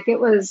mean, like it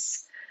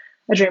was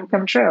a dream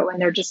come true, and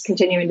they're just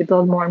continuing to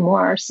build more and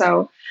more.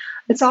 So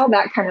it's all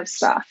that kind of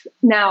stuff.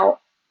 Now,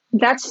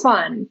 that's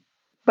fun,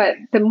 but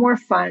the more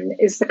fun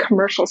is the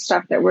commercial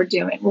stuff that we're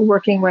doing. We're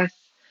working with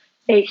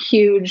a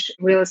huge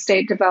real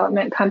estate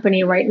development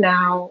company right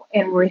now,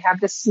 and we have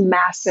this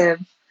massive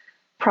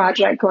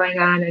project going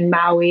on in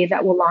Maui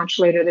that will launch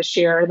later this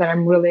year that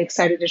I'm really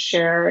excited to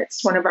share.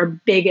 It's one of our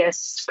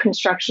biggest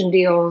construction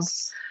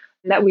deals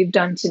that we've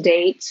done to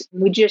date.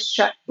 We just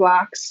shut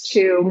blocks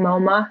to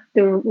MoMA.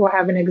 We'll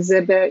have an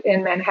exhibit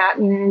in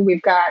Manhattan.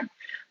 We've got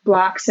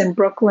blocks in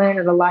Brooklyn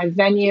at a live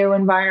venue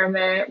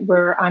environment.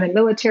 We're on a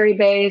military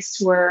base.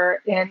 We're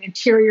in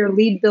interior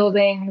LEED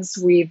buildings.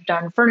 We've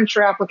done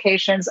furniture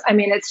applications. I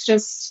mean, it's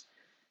just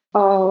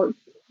all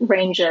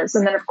ranges.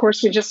 And then, of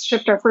course, we just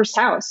shipped our first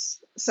house.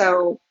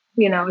 So,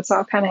 it's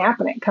all kind of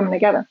coming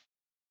together.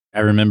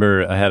 I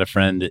remember I had a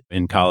friend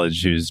in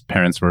college whose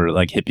parents were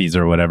like hippies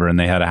or whatever, and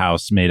they had a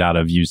house made out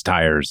of used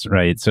tires,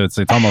 right? So it's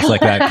almost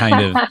like that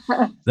kind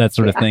of, that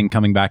sort of thing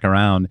coming back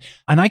around.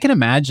 And I can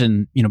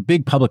imagine,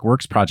 big public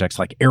works projects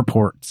like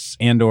airports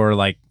and or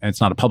like,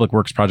 it's not a public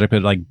works project,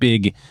 but like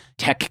big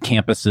tech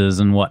campuses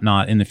and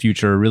whatnot in the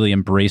future, really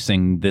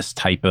embracing this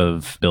type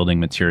of building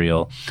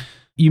material.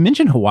 You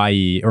mentioned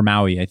Hawaii or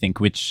Maui, I think,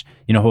 which,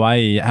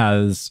 Hawaii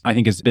has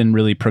been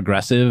really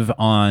progressive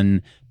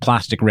on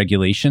plastic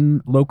regulation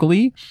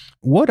locally.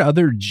 What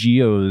other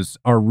geos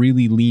are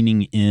really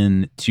leaning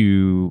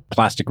into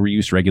plastic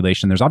reuse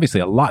regulation? There's obviously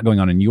a lot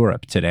going on in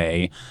Europe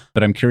today,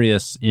 but I'm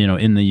curious,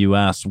 in the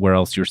US, where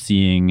else you're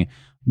seeing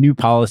new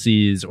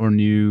policies or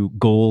new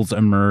goals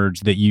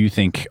emerge that you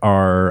think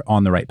are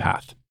on the right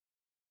path?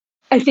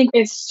 I think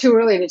it's too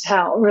early to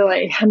tell,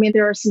 really. I mean,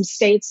 there are some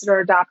states that are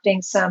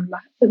adopting some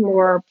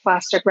more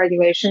plastic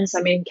regulations.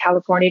 I mean,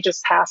 California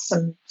just passed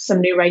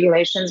some new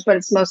regulations, but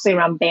it's mostly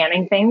around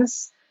banning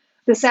things.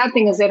 The sad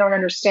thing is they don't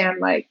understand,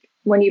 like,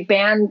 when you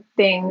ban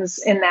things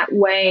in that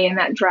way, in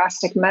that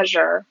drastic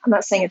measure, I'm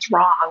not saying it's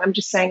wrong. I'm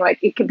just saying like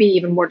it could be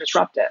even more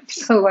disruptive.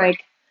 So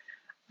like,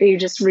 are you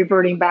just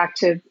reverting back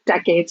to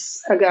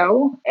decades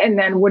ago? And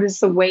then what is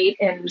the weight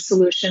and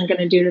solution going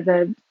to do to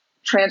the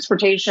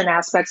transportation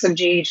aspects of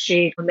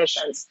GHG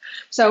emissions?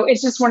 So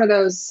it's just one of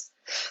those,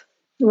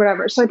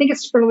 whatever. So I think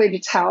it's early to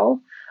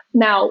tell.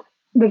 Now,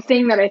 the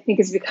thing that I think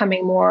is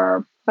becoming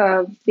more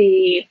of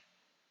the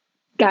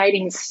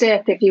guiding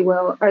stick, if you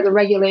will, are the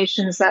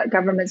regulations that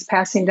government's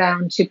passing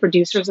down to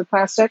producers of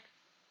plastic.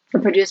 The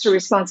producer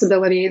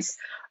responsibilities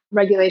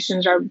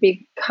regulations are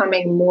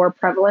becoming more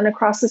prevalent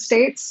across the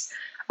states.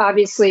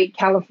 Obviously,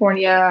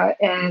 California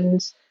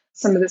and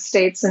some of the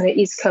states in the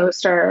East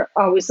Coast are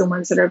always the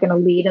ones that are going to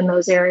lead in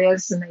those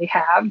areas, and they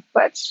have.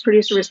 But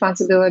producer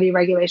responsibility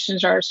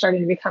regulations are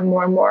starting to become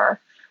more and more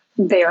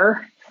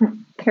there.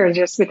 They're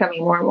just becoming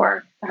more and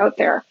more out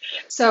there.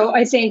 So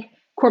I think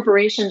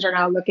corporations are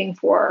now looking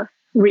for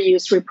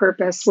reuse,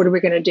 repurpose. What are we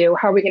going to do?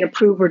 How are we going to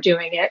prove we're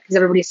doing it? Because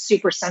everybody's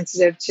super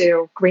sensitive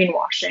to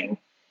greenwashing.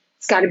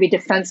 It's got to be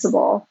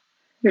defensible.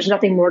 There's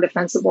nothing more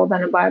defensible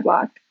than a buy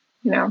block.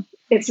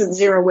 It's a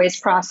zero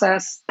waste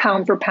process,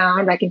 pound for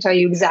pound. I can tell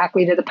you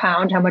exactly to the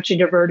pound how much you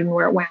diverted and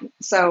where it went.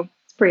 So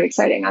it's pretty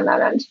exciting on that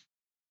end.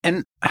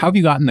 And how have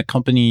you gotten the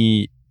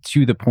company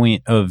to the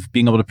point of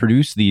being able to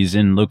produce these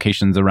in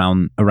locations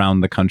around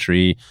the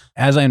country?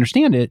 As I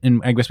understand it,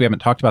 and I guess we haven't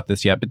talked about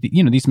this yet, but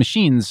these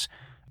machines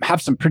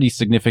have some pretty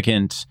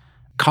significant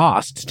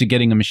costs to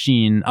getting a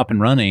machine up and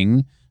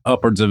running,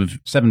 upwards of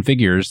 7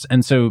 figures.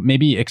 And so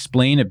maybe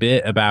explain a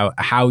bit about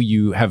how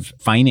you have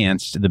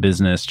financed the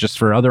business, just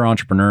for other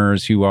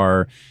entrepreneurs who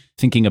are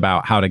thinking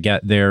about how to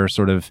get their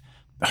sort of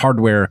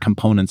hardware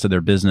components of their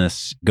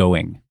business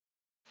going.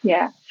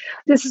 Yeah.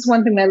 This is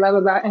one thing I love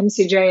about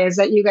MCJ is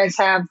that you guys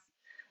have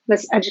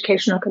this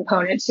educational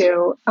component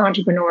to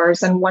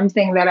entrepreneurs. And one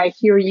thing that I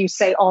hear you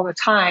say all the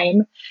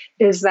time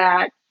is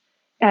that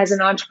as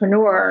an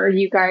entrepreneur,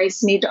 you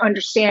guys need to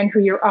understand who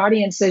your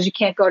audience is. You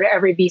can't go to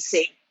every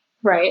VC,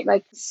 right?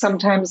 Like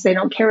sometimes they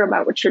don't care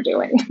about what you're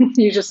doing.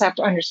 You just have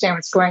to understand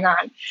what's going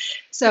on.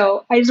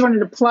 So I just wanted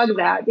to plug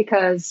that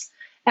because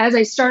as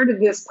I started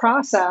this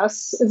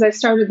process, as I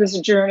started this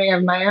journey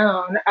of my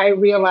own, I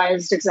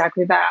realized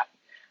exactly that.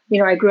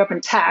 I grew up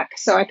in tech,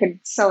 so I could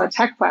sell a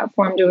tech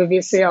platform to a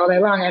VC all day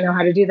long. I know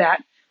how to do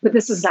that. But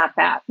this is not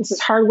that. This is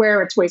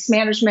hardware, it's waste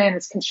management,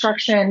 it's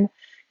construction.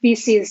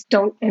 VCs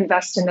don't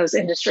invest in those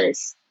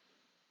industries.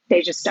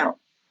 They just don't,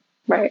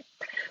 right?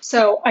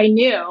 So I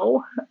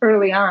knew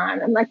early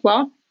on, I'm like,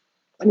 well,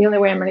 the only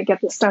way I'm going to get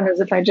this done is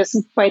if I just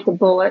bite the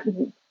bullet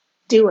and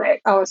do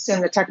it. I'll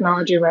assume the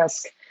technology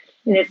risk.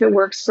 And if it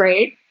works,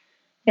 great.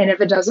 And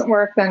if it doesn't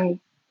work, then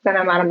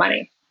I'm out of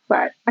money.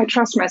 But I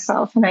trust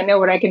myself and I know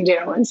what I can do.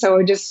 And so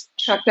we just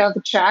chucked out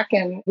the check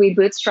and we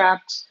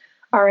bootstrapped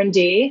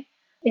R&D.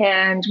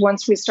 And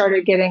once we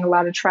started getting a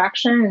lot of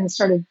traction and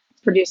started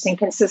producing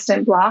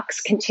consistent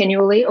blocks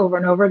continually over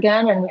and over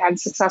again, and we had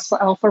successful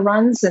alpha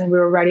runs and we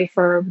were ready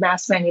for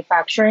mass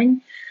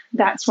manufacturing,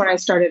 that's when I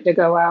started to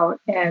go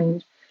out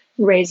and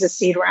raise a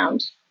seed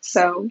round.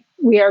 So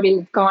we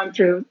already gone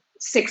through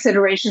 6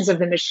 iterations of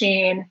the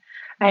machine.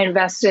 I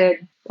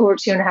invested over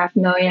 $2.5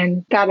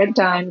 million, got it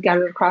done, got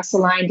it across the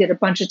line, did a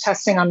bunch of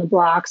testing on the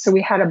block. So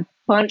we had a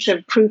bunch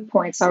of proof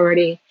points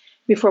already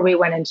before we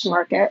went into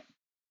market.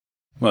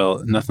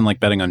 Well, nothing like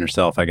betting on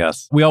yourself, I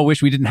guess. We all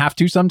wish we didn't have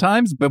to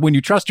sometimes, but when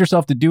you trust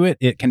yourself to do it,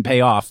 it can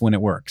pay off when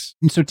it works.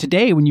 And so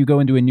today, when you go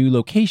into a new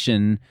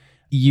location,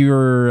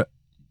 you're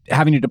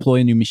having to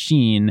deploy a new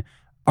machine.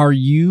 Are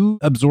you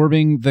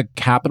absorbing the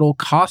capital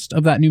cost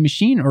of that new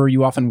machine, or are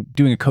you often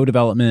doing a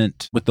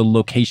co-development with the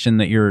location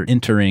that you're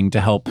entering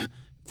to help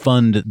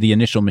fund the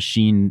initial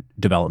machine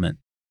development?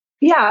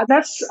 Yeah,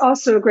 that's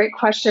also a great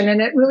question.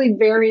 And it really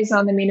varies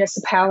on the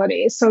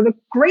municipality. So the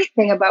great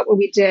thing about what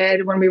we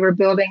did when we were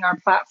building our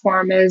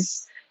platform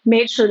is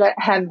made sure that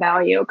it had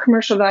value,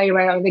 commercial value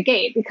right out of the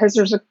gate, because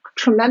there's a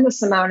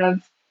tremendous amount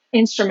of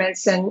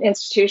instruments and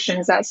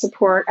institutions that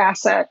support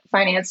asset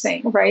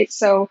financing, right?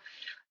 So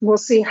we'll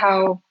see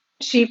how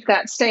cheap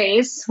that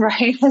stays,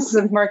 right, as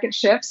the market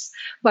shifts.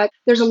 But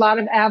there's a lot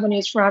of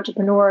avenues for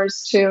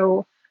entrepreneurs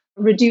to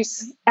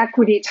reduce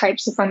equity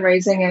types of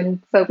fundraising and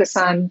focus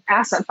on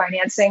asset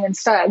financing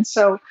instead.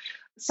 So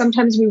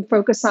sometimes we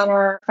focus on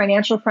our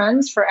financial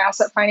friends for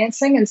asset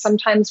financing, and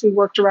sometimes we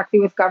work directly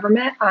with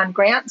government on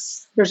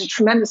grants. There's a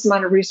tremendous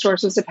amount of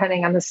resources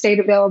depending on the state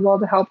available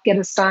to help get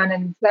us done,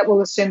 and that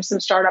will assume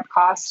some startup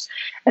costs.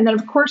 And then,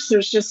 of course,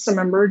 there's just some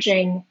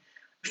emerging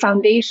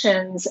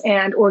foundations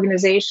and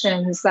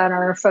organizations that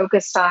are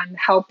focused on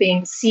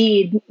helping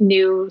seed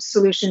new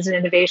solutions and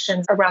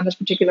innovations around this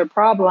particular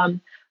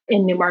problem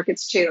in new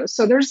markets too.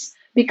 So there's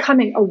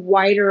becoming a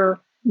wider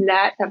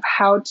net of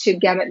how to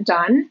get it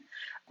done.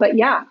 But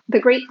yeah, the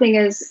great thing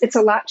is it's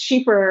a lot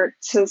cheaper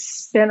to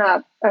spin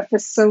up a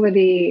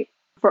facility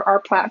for our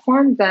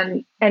platform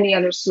than any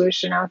other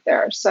solution out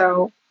there.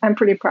 So I'm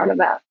pretty proud of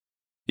that.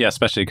 Yeah,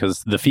 especially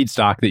because the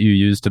feedstock that you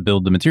use to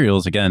build the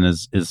materials, again,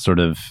 is sort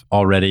of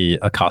already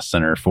a cost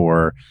center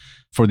for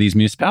for these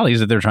municipalities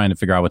that they're trying to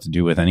figure out what to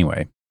do with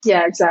anyway.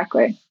 Yeah,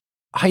 exactly.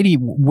 Heidi,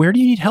 where do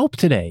you need help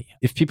today?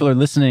 If people are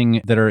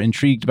listening that are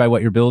intrigued by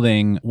what you're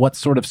building, what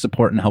sort of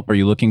support and help are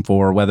you looking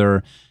for,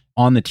 whether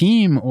on the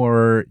team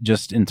or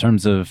just in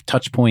terms of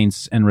touch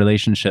points and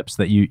relationships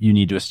that you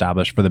need to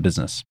establish for the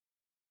business?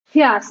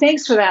 Yeah,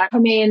 thanks for that. I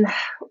mean,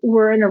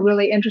 we're in a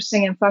really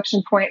interesting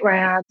inflection point right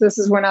now. This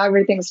is when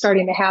everything's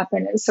starting to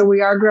happen. And so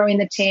we are growing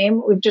the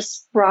team. We've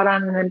just brought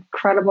on an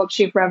incredible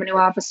chief revenue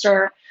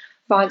officer,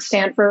 Vaughn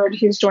Stanford,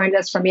 who's joined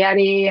us from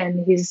Yeti,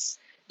 and he's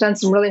done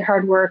some really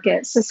hard work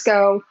at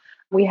Cisco.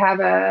 We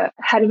have a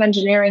head of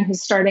engineering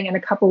who's starting in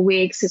a couple of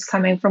weeks, who's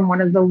coming from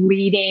one of the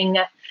leading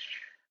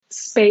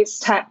space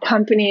tech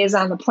companies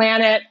on the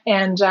planet.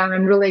 And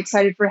I'm really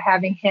excited for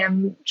having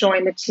him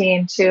join the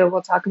team too.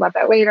 We'll talk about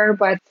that later,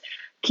 but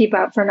keep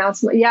out for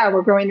announcement. Yeah,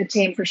 we're growing the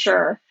team for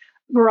sure.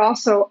 We're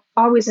also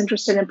always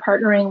interested in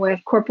partnering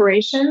with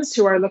corporations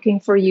who are looking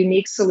for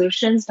unique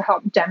solutions to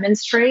help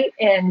demonstrate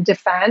and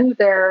defend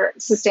their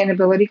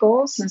sustainability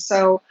goals. And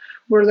so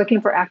we're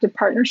looking for active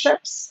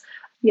partnerships.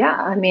 Yeah,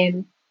 I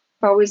mean,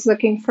 always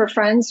looking for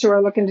friends who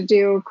are looking to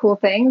do cool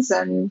things.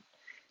 And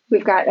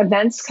we've got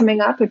events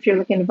coming up if you're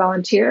looking to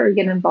volunteer or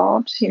get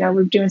involved. You know,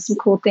 we're doing some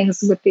cool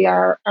things with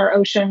our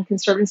Ocean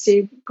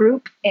Conservancy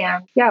group.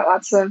 And yeah,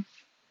 lots of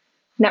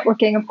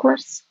networking, of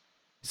course.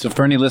 So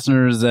for any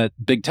listeners at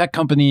big tech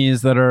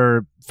companies that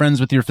are friends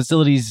with your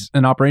facilities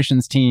and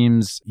operations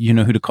teams, you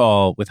know who to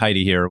call with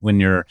Heidi here when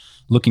you're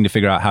looking to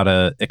figure out how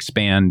to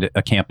expand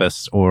a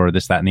campus or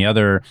this, that, and the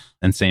other.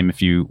 And same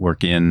if you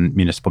work in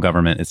municipal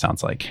government, it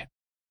sounds like.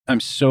 I'm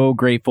so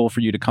grateful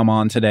for you to come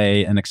on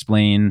today and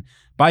explain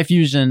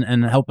ByFusion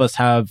and help us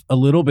have a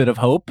little bit of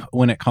hope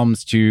when it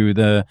comes to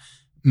the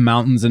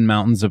mountains and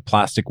mountains of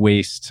plastic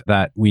waste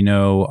that we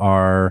know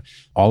are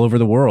all over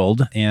the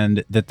world,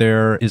 and that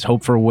there is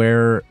hope for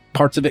where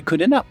parts of it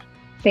could end up.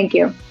 Thank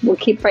you. We'll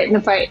keep fighting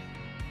the fight.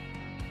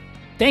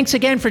 Thanks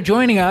again for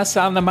joining us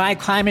on the My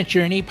Climate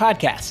Journey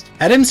podcast.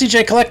 At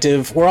MCJ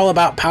Collective, we're all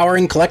about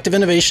powering collective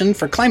innovation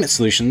for climate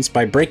solutions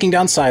by breaking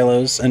down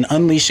silos and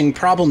unleashing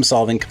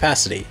problem-solving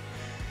capacity.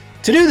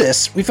 To do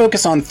this, we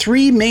focus on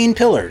three main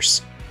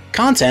pillars: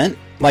 content,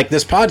 like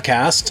this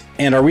podcast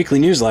and our weekly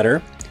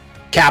newsletter;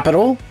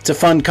 capital, to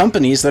fund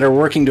companies that are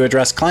working to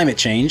address climate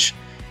change;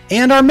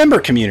 and our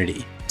member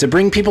community, to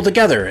bring people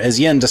together, as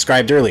Yen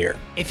described earlier.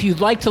 If you'd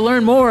like to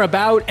learn more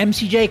about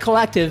MCJ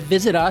Collective,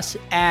 visit us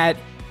at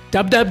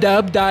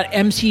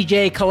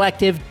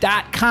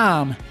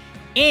www.mcjcollective.com.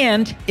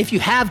 And if you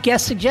have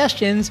guest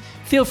suggestions,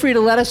 feel free to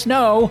let us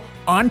know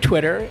on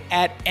Twitter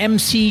at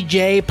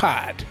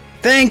MCJPod.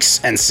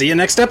 Thanks, and see you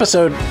next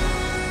episode.